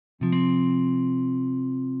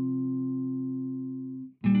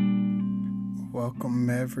Welcome,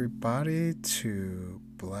 everybody, to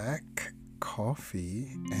Black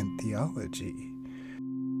Coffee and Theology.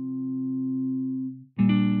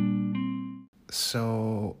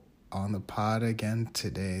 So, on the pod again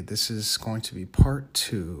today, this is going to be part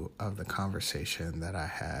 2 of the conversation that I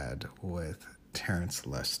had with Terrence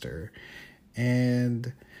Lester.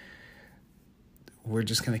 And we're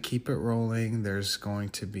just going to keep it rolling. There's going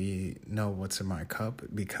to be no what's in my cup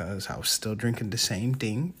because I was still drinking the same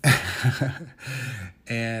thing.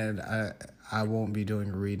 And I won't be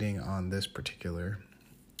doing reading on this particular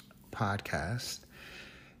podcast.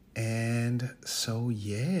 And so,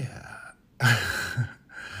 yeah,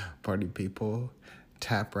 party people,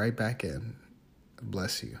 tap right back in.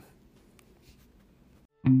 Bless you.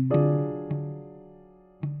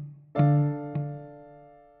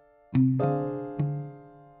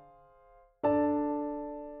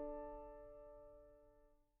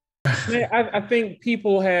 I think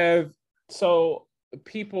people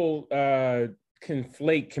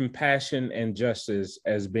conflate compassion and justice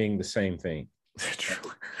as being the same thing.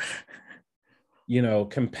 True.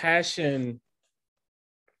 Compassion,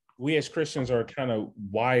 we as Christians are kind of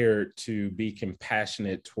wired to be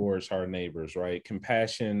compassionate towards our neighbors, right?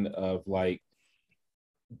 Compassion of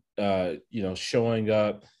showing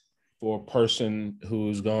up for a person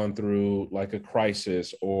who's gone through like a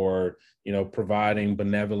crisis, or providing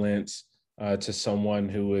benevolence to someone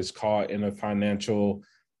who is caught in a financial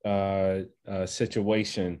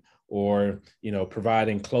situation, or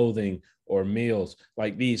providing clothing or meals,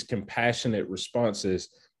 like these compassionate responses.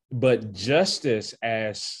 But justice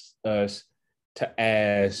asks us to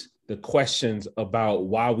ask the questions about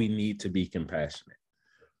why we need to be compassionate,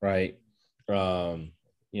 right? Why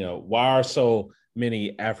are so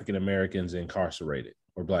many African Americans incarcerated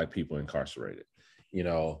or Black people incarcerated?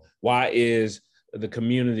 Why is the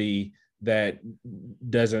community that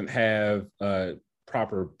doesn't have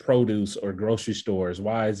proper produce or grocery stores,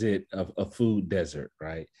 why is it a food desert,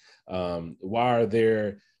 right? Why are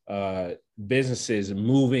there businesses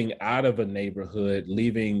moving out of a neighborhood,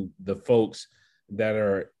 leaving the folks that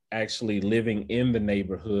are actually living in the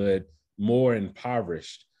neighborhood more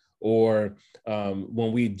impoverished? Or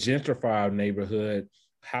when we gentrify our neighborhood,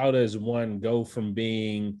 how does one go from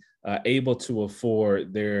being able to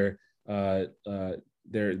afford their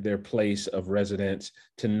place of residence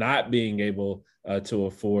to not being able to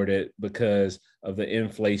afford it because of the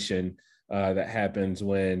inflation that happens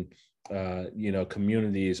when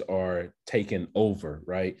communities are taken over,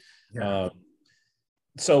 right? Yeah.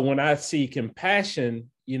 So when I see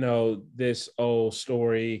compassion, this old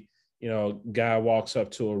story, guy walks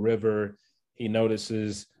up to a river, he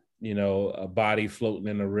notices, a body floating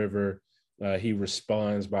in the river. He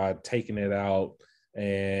responds by taking it out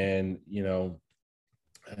and,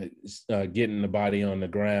 getting the body on the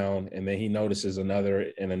ground. And then he notices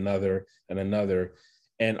another and another and another.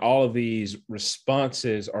 And all of these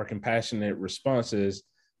responses are compassionate responses.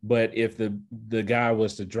 But if the guy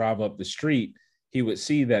was to drive up the street, he would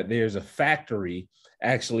see that there's a factory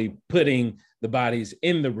actually putting the bodies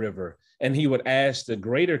in the river. And he would ask the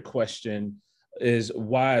greater question is,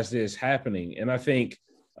 why is this happening? And I think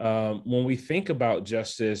when we think about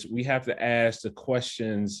justice, we have to ask the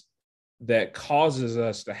questions that causes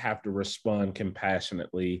us to have to respond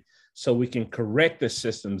compassionately so we can correct the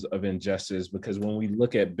systems of injustice. Because when we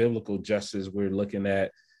look at biblical justice, we're looking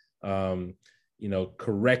at,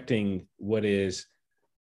 correcting what is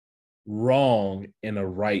wrong in a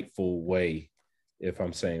rightful way, if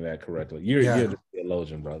I'm saying that correctly. You're the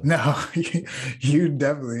theologian, brother. No, you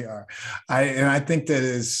definitely are. I think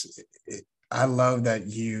I love that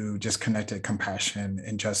you just connected compassion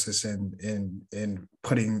and justice in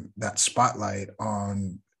putting that spotlight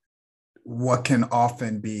on what can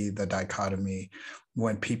often be the dichotomy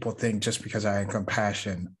when people think just because I have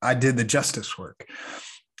compassion, I did the justice work.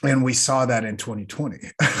 And we saw that in 2020,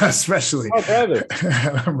 especially. Oh, brother.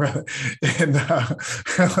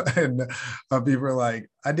 And people were like,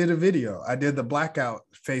 I did a video. I did the blackout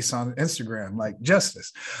face on Instagram, like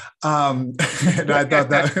justice. And I thought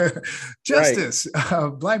that justice,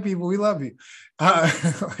 Black people, we love you.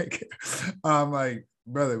 Like,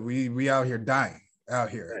 brother, we out here dying out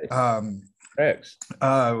here.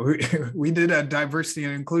 We did a diversity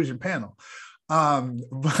and inclusion panel.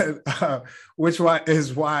 Which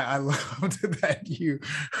is why I loved that you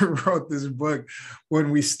wrote this book, When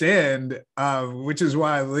We Stand, which is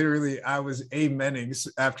why I was amening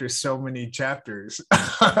after so many chapters.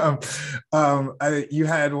 You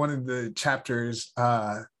had one of the chapters,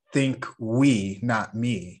 Think We, Not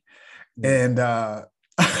Me. And I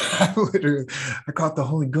caught the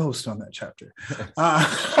Holy Ghost on that chapter.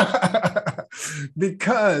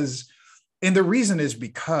 Because And the reason is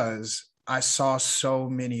because I saw so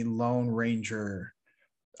many Lone Ranger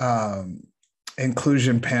um,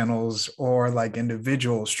 inclusion panels, or like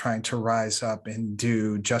individuals trying to rise up and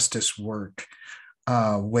do justice work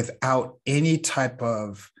without any type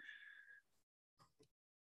of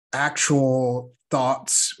actual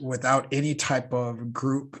thoughts, without any type of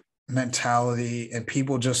group mentality. And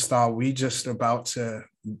people just thought we just about to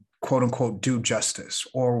quote unquote do justice,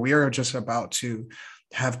 or we are just about to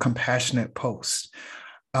have compassionate posts.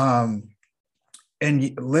 Um,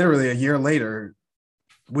 and literally a year later,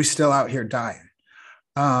 we still out here dying.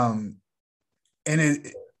 Um,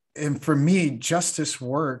 and for me, justice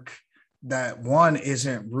work that one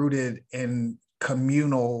isn't rooted in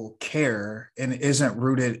communal care and isn't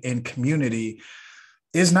rooted in community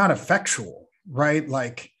is not effectual, right?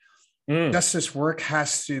 Like justice work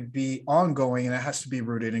has to be ongoing and it has to be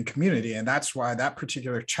rooted in community. And that's why that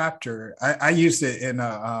particular chapter, I used it in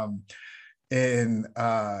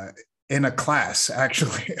in a class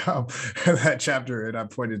actually, that chapter, and I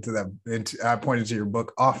pointed to that. I pointed to your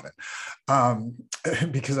book often um,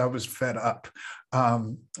 because I was fed up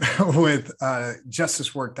um, with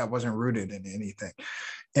justice work that wasn't rooted in anything.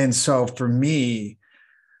 And so for me,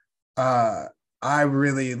 I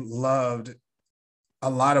really loved a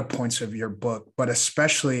lot of points of your book, but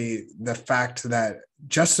especially the fact that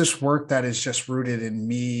justice work that is just rooted in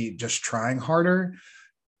me just trying harder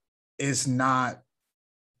is not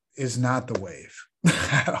the wave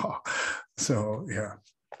at all. So yeah,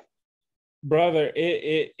 brother,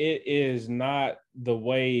 it is not the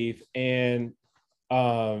wave. And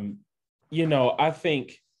I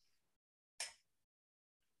think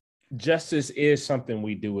justice is something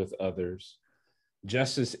we do with others.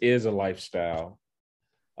 Justice is a lifestyle.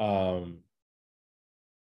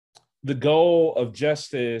 The goal of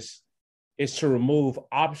justice is to remove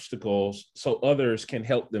obstacles so others can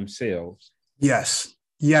help themselves. Yes.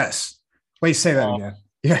 Wait, say that again.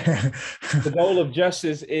 Yeah. The goal of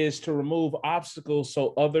justice is to remove obstacles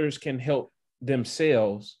so others can help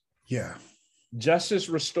themselves. Yeah. Justice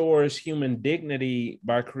restores human dignity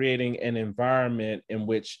by creating an environment in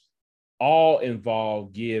which all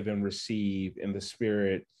involved give and receive in the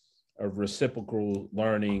spirit of reciprocal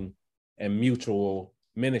learning and mutual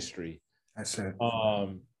ministry. That's it.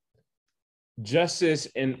 Justice,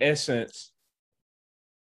 in essence,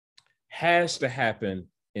 has to happen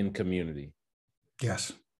in community.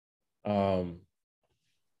 Yes.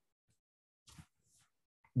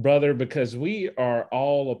 Brother, because we are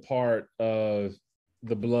all a part of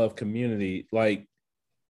the beloved community. Like,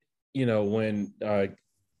 when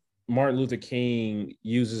Martin Luther King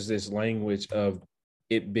uses this language of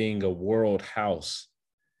it being a world house,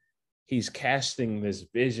 he's casting this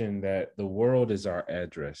vision that the world is our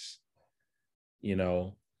address,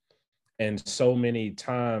 and so many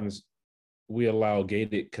times we allow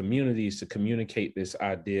gated communities to communicate this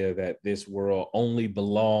idea that this world only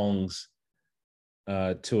belongs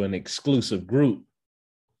to an exclusive group.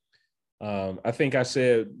 I think I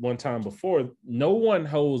said one time before, no one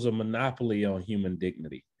holds a monopoly on human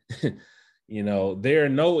dignity. There are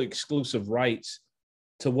no exclusive rights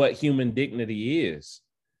to what human dignity is.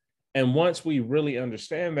 And once we really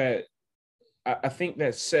understand that, I think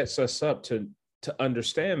that sets us up to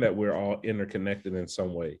understand that we're all interconnected in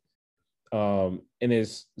some way. In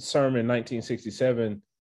his sermon, 1967,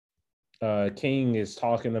 King is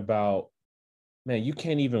talking about, man, you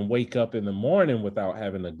can't even wake up in the morning without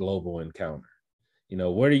having a global encounter.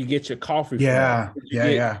 Where do you get your coffee from?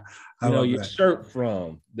 Yeah. I love your shirt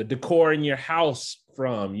from, the decor in your house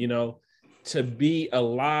from, to be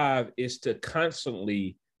alive is to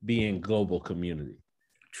constantly be in global community.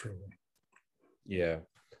 Truly. Yeah.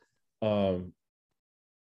 And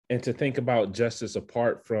to think about justice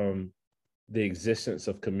apart from the existence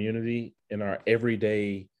of community in our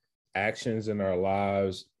everyday actions in our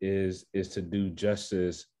lives is to do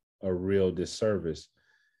justice a real disservice.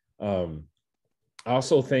 I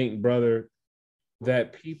also think, brother,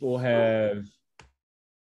 that people have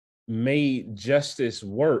made justice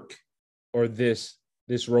work, or this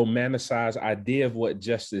romanticized idea of what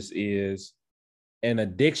justice is, an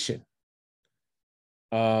addiction.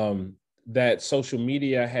 That social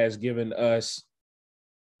media has given us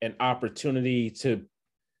an opportunity to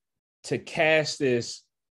cast this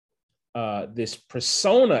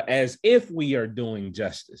persona as if we are doing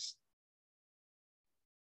justice.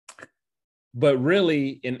 But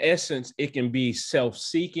really, in essence, it can be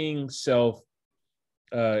self-seeking,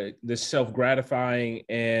 self-gratifying,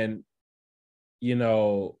 and,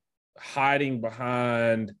 hiding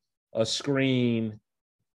behind a screen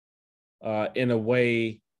in a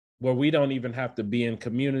way where we don't even have to be in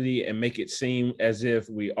community and make it seem as if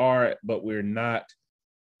we are, but we're not,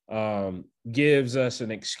 gives us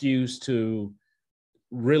an excuse to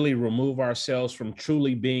really remove ourselves from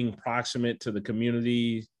truly being proximate to the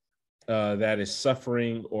community that is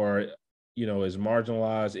suffering or, is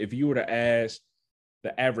marginalized. If you were to ask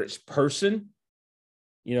the average person,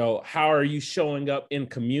 how are you showing up in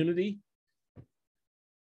community?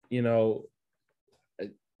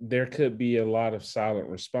 There could be a lot of silent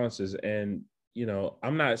responses. And,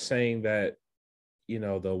 I'm not saying that,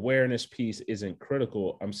 the awareness piece isn't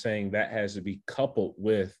critical. I'm saying that has to be coupled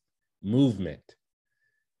with movement,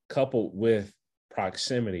 coupled with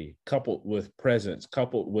proximity, coupled with presence,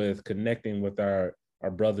 coupled with connecting with our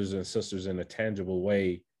brothers and sisters in a tangible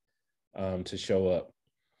way, to show up.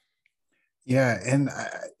 Yeah,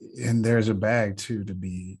 and there's a bag too to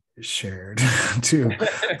be shared too,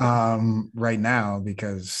 right now,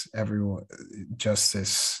 because everyone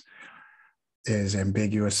justice is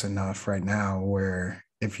ambiguous enough right now where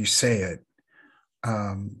if you say it,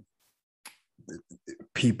 um,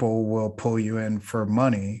 people will pull you in for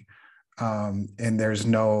money, and there's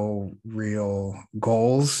no real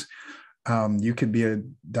goals. You could be a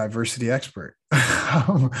diversity expert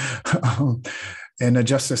and a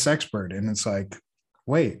justice expert, and it's like,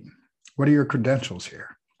 wait, what are your credentials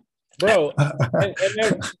here, bro? And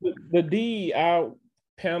the DEI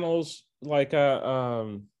panels, like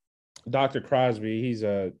Dr. Crosby, he's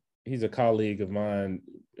a colleague of mine,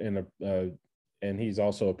 and he's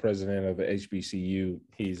also a president of the HBCU.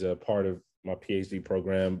 He's a part of my PhD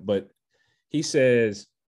program, but he says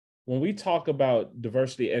when we talk about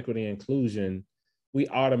diversity, equity, inclusion, we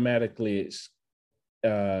automatically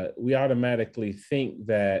think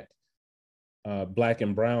that Black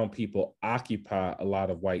and brown people occupy a lot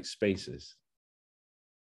of white spaces,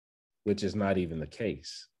 which is not even the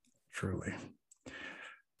case. Truly,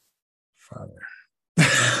 Father.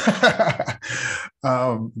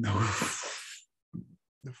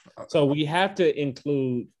 So we have to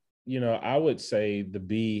include, I would say the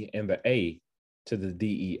B and the A to the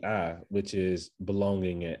DEI, which is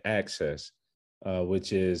belonging and access,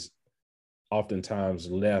 which is oftentimes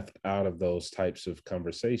left out of those types of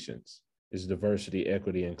conversations, is diversity,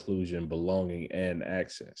 equity, inclusion, belonging, and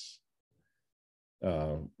access,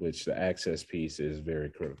 which the access piece is very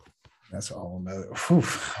critical. That's all another.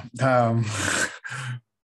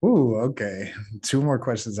 Okay. 2 more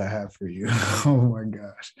questions I have for you. Oh my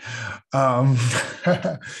gosh.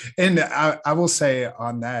 And I will say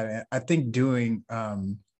on that, I think doing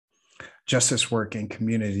justice work in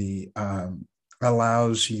community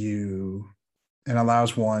allows you and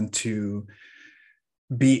allows one to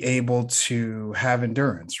be able to have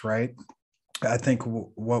endurance, right? I think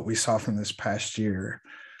what we saw from this past year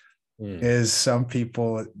is some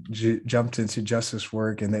people jumped into justice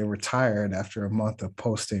work and they were tired after a month of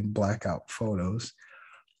posting blackout photos.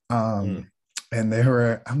 And they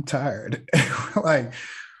were, I'm tired. Like,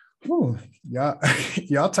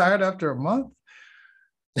 y'all tired after a month?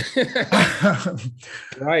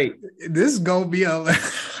 Right. This is gonna be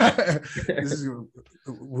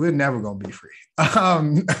we're never gonna be free.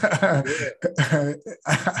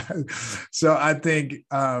 So I think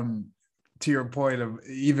to your point of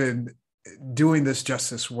even doing this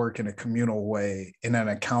justice work in a communal way, in an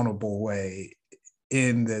accountable way,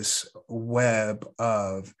 in this web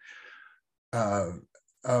of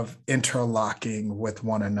interlocking with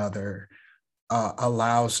one another,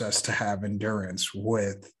 allows us to have endurance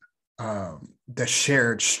with the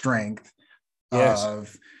shared strength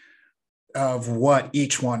of what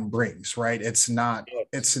each one brings, right? It's not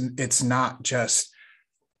just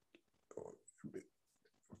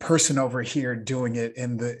person over here doing it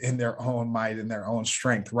in their own might and their own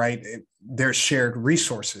strength, right? There's shared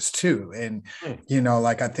resources too. And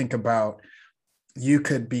like I think about, you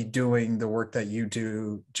could be doing the work that you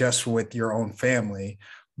do just with your own family,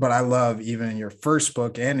 but I love even in your first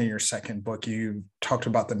book and in your second book, you talked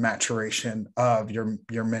about the maturation of your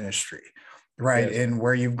ministry, right? Yes. And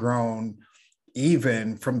where you've grown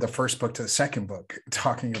even from the first book to the second book,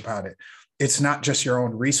 talking about it. It's not just your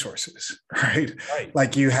own resources, right?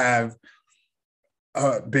 Like you have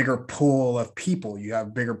a bigger pool of people, you have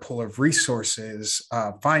a bigger pool of resources,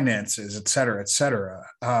 finances, et cetera, et cetera.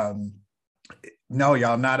 No,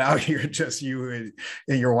 y'all not out here, just you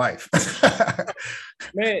and your wife.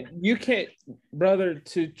 Man, you can't, brother,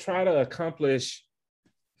 to try to accomplish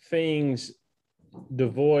things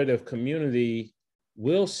devoid of community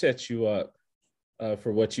will set you up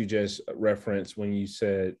for what you just referenced when you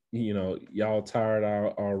said, y'all tired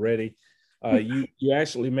already. You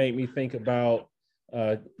actually made me think about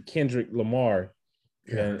Kendrick Lamar.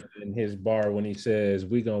 Yeah. in his bar when he says,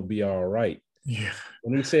 "We gonna be all right." Yeah.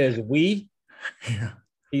 When he says "we," Yeah.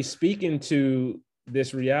 he's speaking to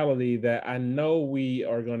this reality that I know we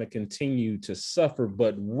are going to continue to suffer,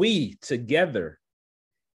 but we together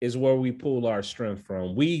is where we pull our strength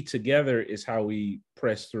from. We together is how we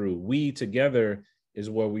press through. We together is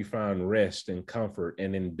where we find rest and comfort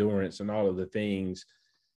and endurance and all of the things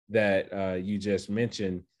that you just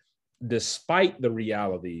mentioned, despite the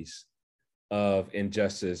realities of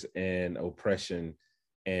injustice and oppression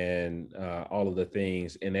and all of the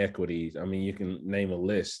things, inequities. I mean, you can name a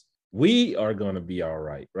list. We are going to be all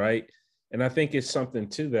right, right? And I think it's something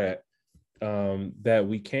to that that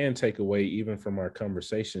we can take away even from our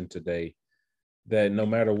conversation today, that no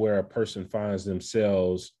matter where a person finds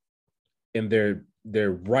themselves in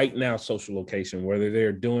their right now social location, whether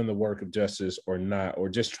they're doing the work of justice or not, or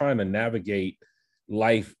just trying to navigate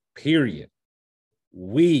life, period,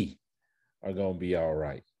 we are going to be all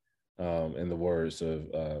right, in the words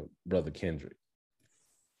of Brother Kendrick.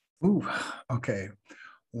 Ooh, okay.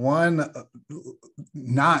 One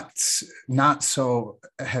not so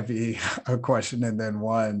heavy a question, and then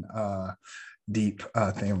one deep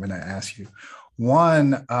thing I'm going to ask you.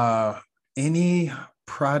 One, any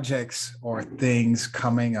projects or things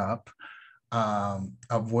coming up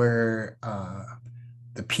of where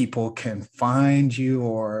the people can find you,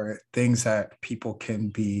 or things that people can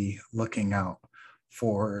be looking out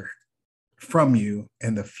for from you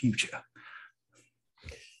in the future?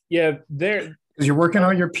 Yeah, there. Because you're working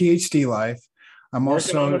on your PhD life. I'm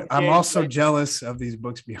also jealous of these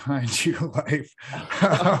books behind you. Like,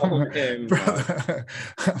 brother,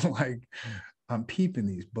 I'm like, I'm peeping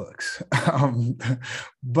these books.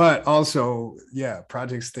 But also, yeah,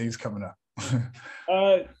 projects, things coming up.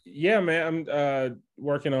 Yeah, man, I'm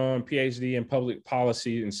working on PhD in public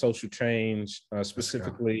policy and social change,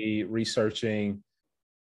 specifically researching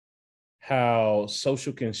how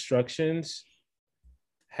social constructions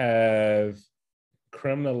have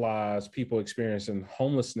criminalized people experiencing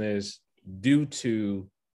homelessness due to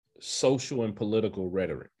social and political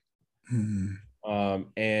rhetoric.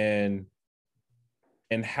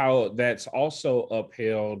 And how that's also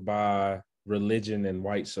upheld by religion and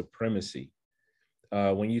white supremacy.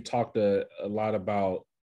 When you talked a lot about,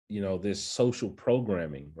 this social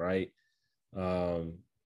programming, right?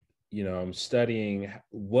 I'm studying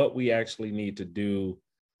what we actually need to do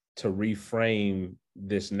to reframe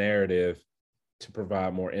this narrative to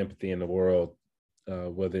provide more empathy in the world,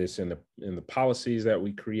 whether it's in the policies that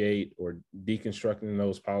we create, or deconstructing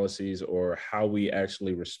those policies, or how we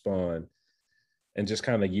actually respond, and just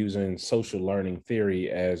kind of using social learning theory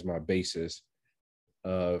as my basis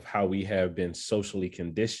of how we have been socially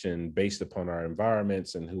conditioned based upon our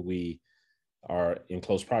environments and who we are in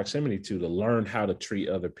close proximity to learn how to treat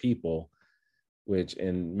other people, which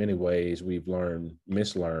in many ways we've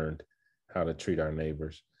mislearned how to treat our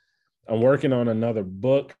neighbors. I'm working on another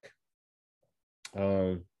book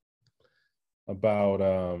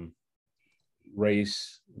about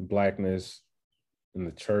race, Blackness in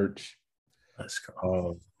the church. Let's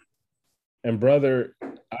go. And brother,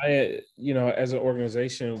 as an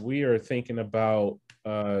organization, we are thinking about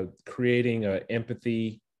creating an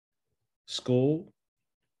empathy school.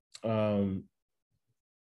 We've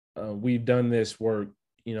done this work,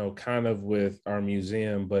 kind of with our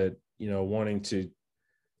museum, but, wanting to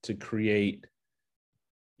create,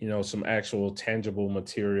 some actual tangible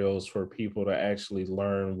materials for people to actually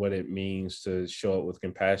learn what it means to show up with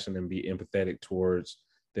compassion and be empathetic towards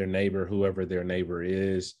their neighbor, whoever their neighbor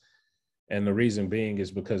is. And the reason being is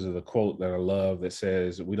because of the quote that I love that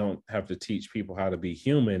says, we don't have to teach people how to be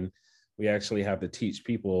human. We actually have to teach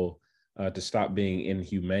people to stop being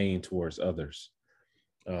inhumane towards others,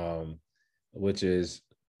 which is,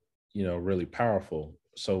 really powerful.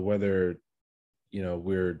 So whether,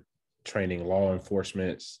 we're training law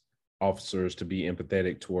enforcement officers to be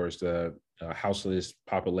empathetic towards the houseless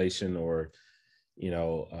population, or,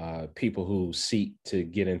 people who seek to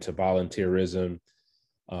get into volunteerism,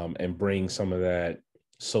 and bring some of that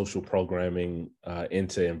social programming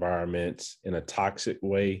into environments in a toxic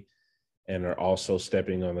way, and are also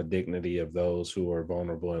stepping on the dignity of those who are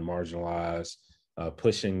vulnerable and marginalized,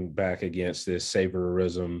 pushing back against this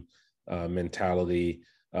saviorism mentality,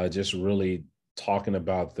 just really talking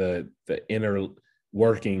about the inner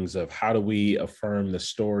workings of how do we affirm the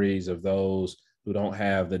stories of those who don't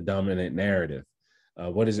have the dominant narrative.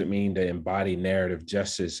 What does it mean to embody narrative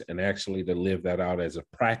justice and actually to live that out as a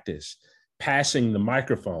practice? Passing the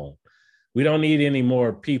microphone. We don't need any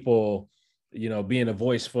more people being a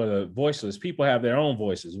voice for the voiceless. People have their own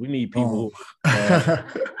voices. We need people who Oh.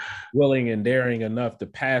 willing and daring enough to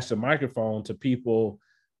pass the microphone to people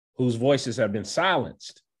whose voices have been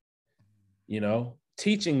silenced.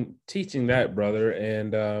 Teaching that, brother.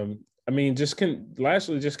 And I mean,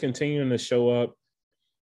 lastly, just continuing to show up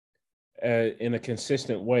in a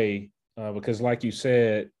consistent way, because like you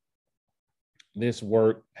said, this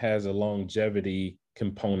work has a longevity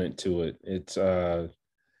component to it. It's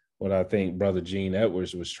what I think Brother Gene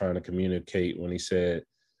Edwards was trying to communicate when he said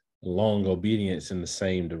long obedience in the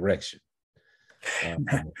same direction.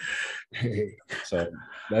 So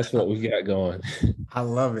that's what we got going. I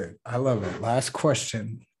love it. Last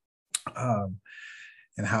question.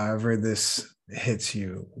 And however this hits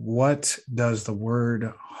you, what does the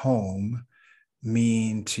word home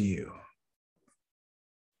mean to you?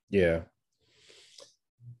 Yeah.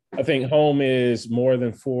 I think home is more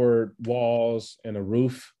than 4 walls and a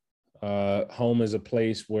roof. Home is a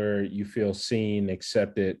place where you feel seen,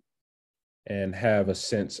 accepted, and have a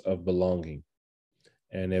sense of belonging.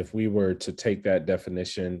 And if we were to take that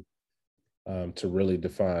definition to really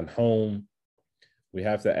define home, we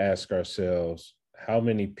have to ask ourselves, how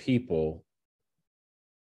many people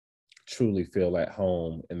truly feel at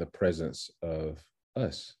home in the presence of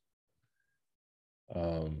us?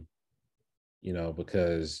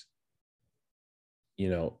 Because,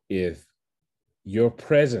 if your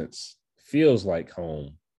presence feels like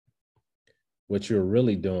home, what you're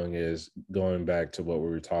really doing is going back to what we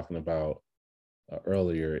were talking about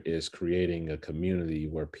earlier, is creating a community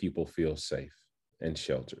where people feel safe and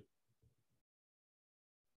sheltered.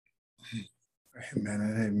 Amen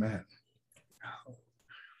and amen.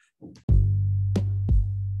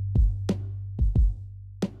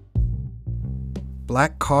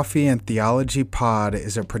 Black Coffee and Theology Pod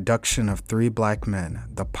is a production of 3 Black Men,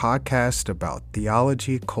 the podcast about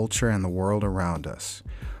theology, culture, and the world around us.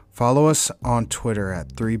 Follow us on Twitter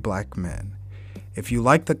at 3 Black Men. If you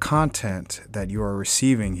like the content that you are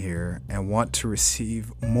receiving here and want to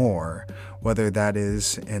receive more, whether that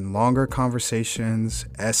is in longer conversations,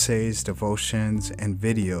 essays, devotions, and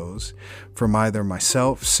videos from either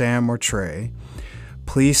myself, Sam, or Trey,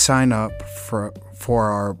 please sign up for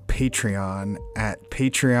our Patreon at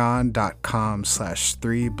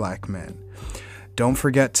patreon.com/3blackmen. Don't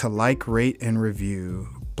forget to like, rate, and review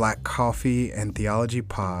Black Coffee and Theology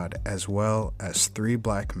Pod, as well as 3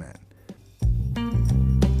 Black Men.